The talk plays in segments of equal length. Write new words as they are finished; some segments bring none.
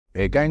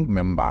A gang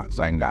member,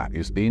 Zanga,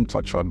 is being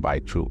tortured by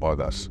two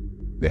others.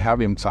 They have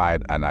him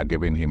tied and are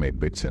giving him a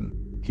beating.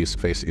 His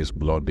face is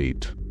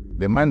bloodied.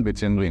 The man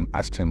beating him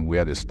asked him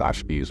where the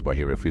stash is, but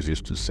he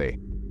refuses to say.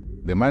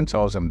 The man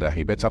tells him that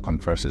he better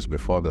confesses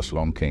before the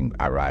Slum King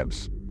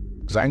arrives.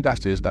 Zanga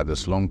says that the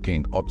Slum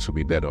King ought to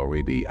be dead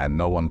already and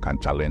no one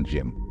can challenge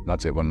him,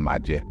 not even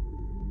MAJE.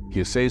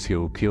 He says he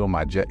will kill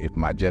MAJE if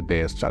MAJE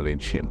dares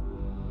challenge him.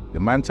 The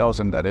man tells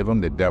him that even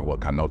the devil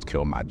cannot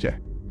kill MAJE.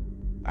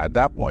 At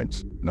that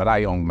point, another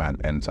young man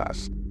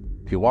enters.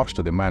 He walks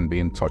to the man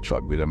being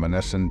tortured with a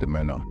menacing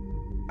demeanor.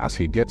 As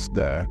he gets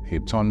there, he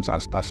turns and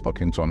starts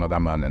talking to another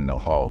man in the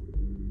hall.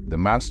 The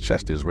man's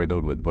chest is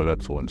riddled with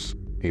bullet wounds.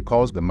 He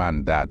calls the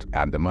man dad,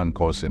 and the man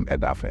calls him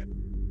Edafe.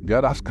 The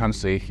others can't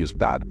say his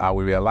dad, and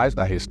we realize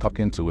that he's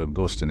talking to a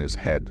ghost in his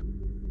head.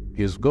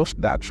 His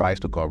ghost dad tries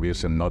to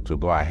convince him not to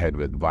go ahead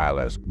with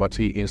violence, but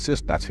he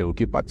insists that he'll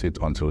keep at it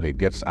until he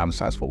gets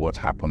answers for what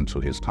happened to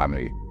his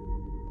family.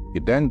 He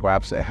then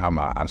grabs a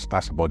hammer and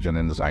starts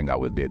bludgeoning Zanga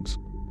with it.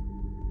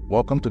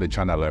 Welcome to the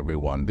channel,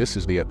 everyone. This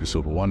is the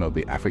episode 1 of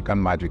the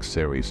African magic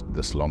series,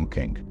 The Slum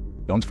King.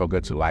 Don't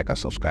forget to like and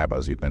subscribe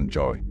as you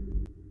enjoy.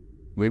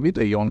 We meet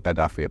a young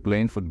Edafe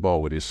playing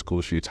football with his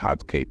school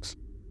sweetheart Kate.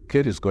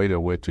 Kate is going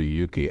away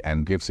to UK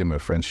and gives him a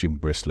friendship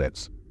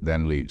bracelet,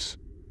 then leaves.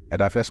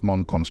 Edafe's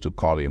mom comes to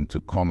call him to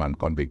come and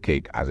cut the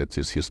cake as it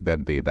is his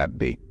birthday that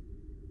day.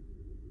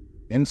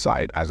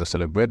 Inside, as they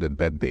celebrate the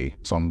birthday,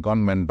 some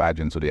gunmen barge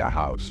into their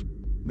house.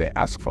 They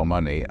ask for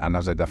money, and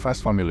as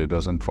Edafe's family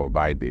doesn't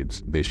provide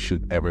it, they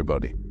shoot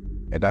everybody.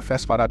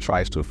 Edafe's father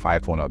tries to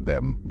fight one of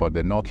them, but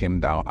they knock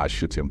him down and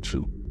shoot him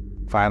too.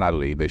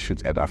 Finally, they shoot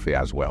Edafe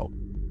as well.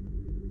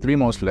 3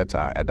 months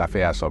later,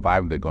 Edafe has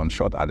survived the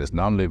gunshot and is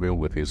now living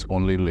with his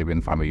only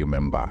living family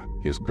member,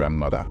 his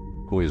grandmother,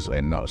 who is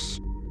a nurse.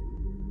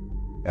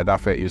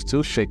 Edafe is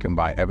still shaken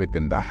by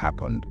everything that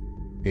happened.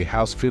 He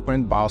has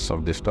frequent bouts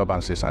of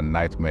disturbances and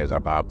nightmares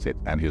about it,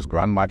 and his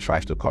grandma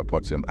tries to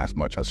comfort him as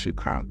much as she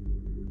can.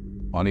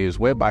 On his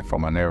way back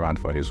from an errand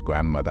for his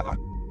grandmother,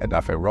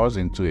 Edafe runs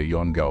into a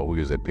young girl who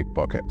is a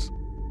pickpocket.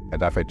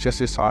 Edafe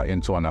chases her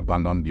into an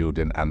abandoned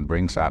building and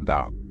brings her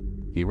down.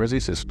 He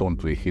raises a stone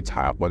to hit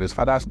her, but his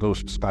father's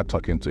ghost starts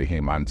talking to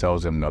him and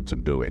tells him not to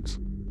do it.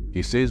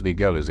 He says the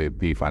girl is a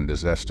thief and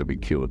deserves to be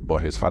killed,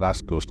 but his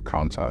father's ghost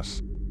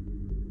counters.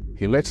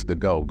 He lets the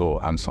girl go,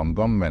 and some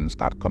gunmen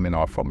start coming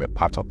out from a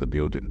part of the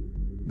building.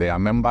 They are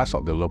members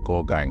of the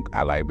local gang,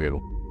 Alaibiru.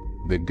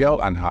 The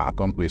girl and her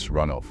accomplice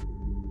run off.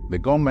 The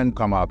gunmen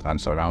come out and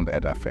surround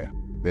Edafe.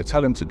 They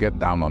tell him to get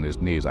down on his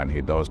knees, and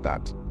he does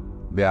that.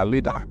 Their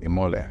leader,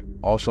 Imole,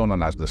 also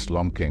known as the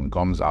Slum King,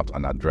 comes out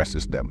and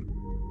addresses them.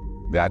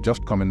 They are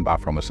just coming back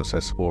from a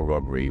successful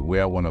robbery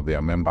where one of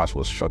their members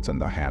was shot in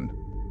the hand.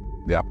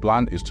 Their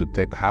plan is to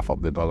take half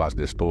of the dollars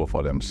they stole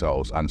for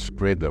themselves and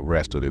spread the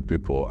rest to the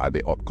people at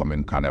the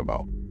upcoming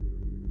carnival.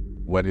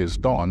 When he's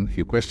done,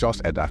 he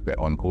questions Edafe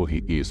on who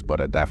he is, but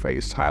Edafe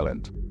is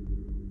silent.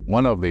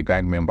 One of the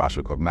gang members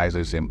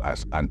recognizes him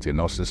as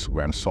Antinos's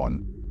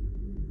grandson.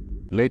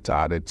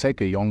 Later, they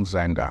take a young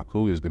Zanga,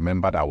 who is the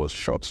member that was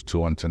shot, to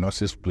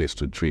Antinos's place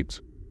to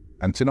treat.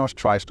 Antinos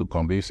tries to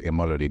convince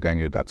Imole the gang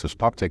leader to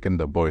stop taking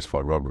the boys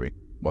for robbery,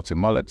 but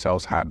Imole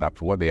tells her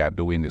that what they are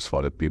doing is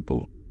for the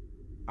people.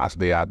 As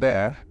they are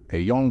there, a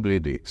young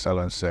lady,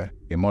 Selense,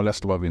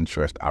 Imole's love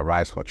interest,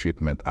 arrives for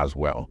treatment as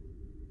well.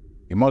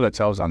 Imole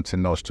tells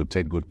Antinos to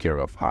take good care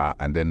of her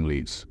and then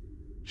leaves.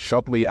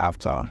 Shortly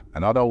after,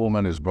 another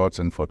woman is brought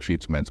in for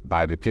treatment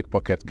by the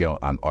pickpocket girl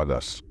and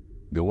others.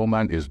 The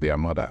woman is their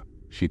mother.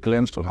 She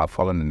claims to have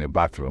fallen in a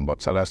bathroom,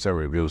 but Celeste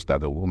reveals that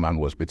the woman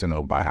was beaten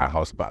up by her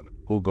husband,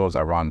 who goes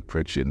around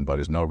preaching but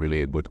is not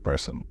really a good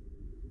person.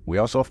 We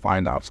also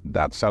find out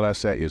that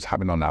Celeste is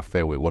having an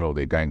affair with one of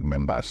the gang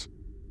members.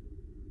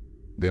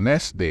 The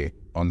next day,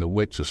 on the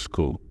way to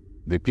school,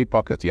 the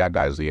pickpocket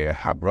Yagazie,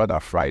 her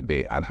brother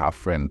Friday, and her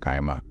friend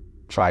Kaima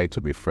try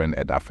to befriend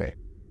Edafe.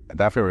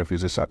 Edafe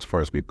refuses at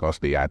first because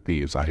they are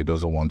thieves and he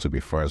doesn't want to be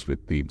friends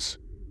with thieves.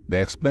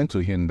 They explain to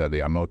him that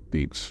they are not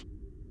thieves.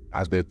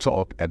 As they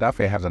talk,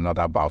 Edafe has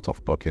another bout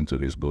of talking to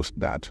his ghost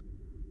dad.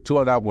 2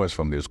 other boys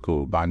from the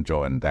school,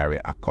 Banjo and Dari,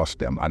 accost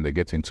them and they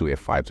get into a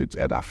fight with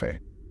Edafe.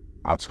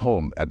 At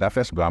home,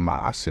 Edafe's grandma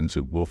asks him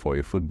to go for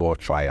a football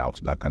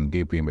tryout that can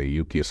give him a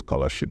UK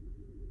scholarship.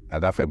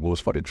 Edafe goes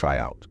for the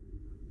tryout.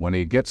 When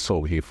he gets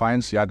home, he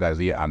finds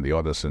Yagazie and the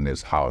others in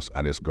his house,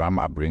 and his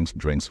grandma brings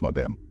drinks for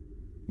them.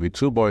 The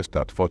 2 boys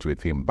that fought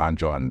with him,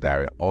 Banjo and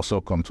Dari, also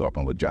come to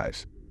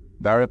apologize.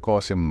 Dari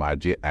calls him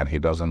MAJE and he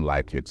doesn't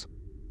like it.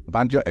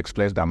 Banjo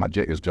explains that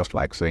MAJE is just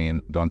like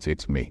saying, "Don't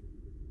hit me."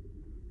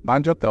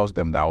 Banjo tells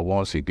them that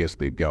once he gets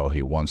the girl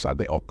he wants at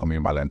the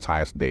upcoming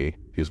Valentine's Day,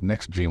 his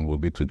next dream will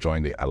be to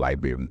join the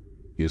Alaibiru.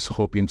 He is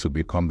hoping to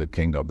become the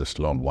king of the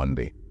slum one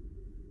day.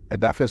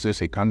 Edafe says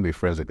he can't be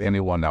friends with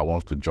anyone that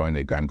wants to join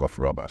a gang of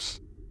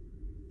robbers.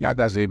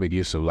 Yagazie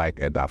begins to like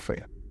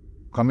Edafe.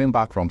 Coming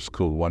back from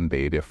school one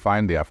day, they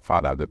find their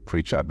father, the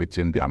preacher,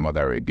 beating their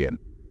mother again.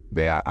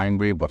 They are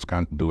angry but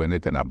can't do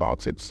anything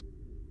about it.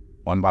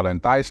 On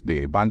Valentine's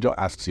Day, Banjo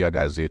asks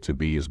Edafe to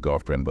be his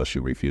girlfriend, but she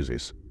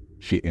refuses.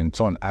 She in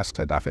turn asks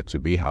Edafe to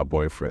be her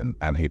boyfriend,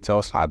 and he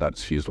tells her that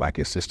she's like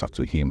a sister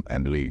to him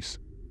and leaves.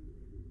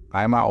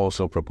 Kaima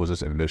also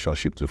proposes a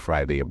relationship to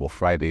Friday, but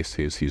Friday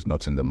says he's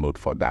not in the mood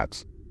for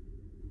that.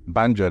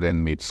 Banjo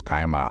then meets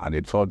Kaima, and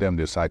the two of them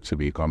decide to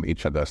become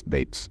each other's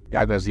dates.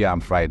 Edafe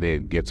and Friday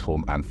get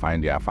home and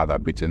find their father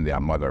beating their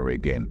mother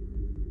again.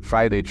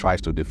 Friday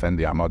tries to defend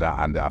their mother,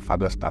 and their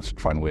father starts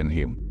strangling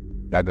him.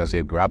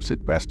 Edafe grabs his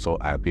pistol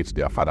and hits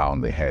their father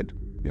on the head.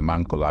 The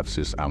man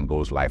collapses and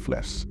goes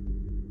lifeless.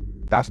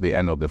 That's the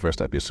end of the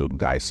first episode,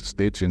 guys.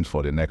 Stay tuned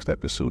for the next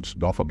episodes.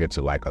 Don't forget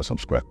to like and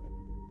subscribe.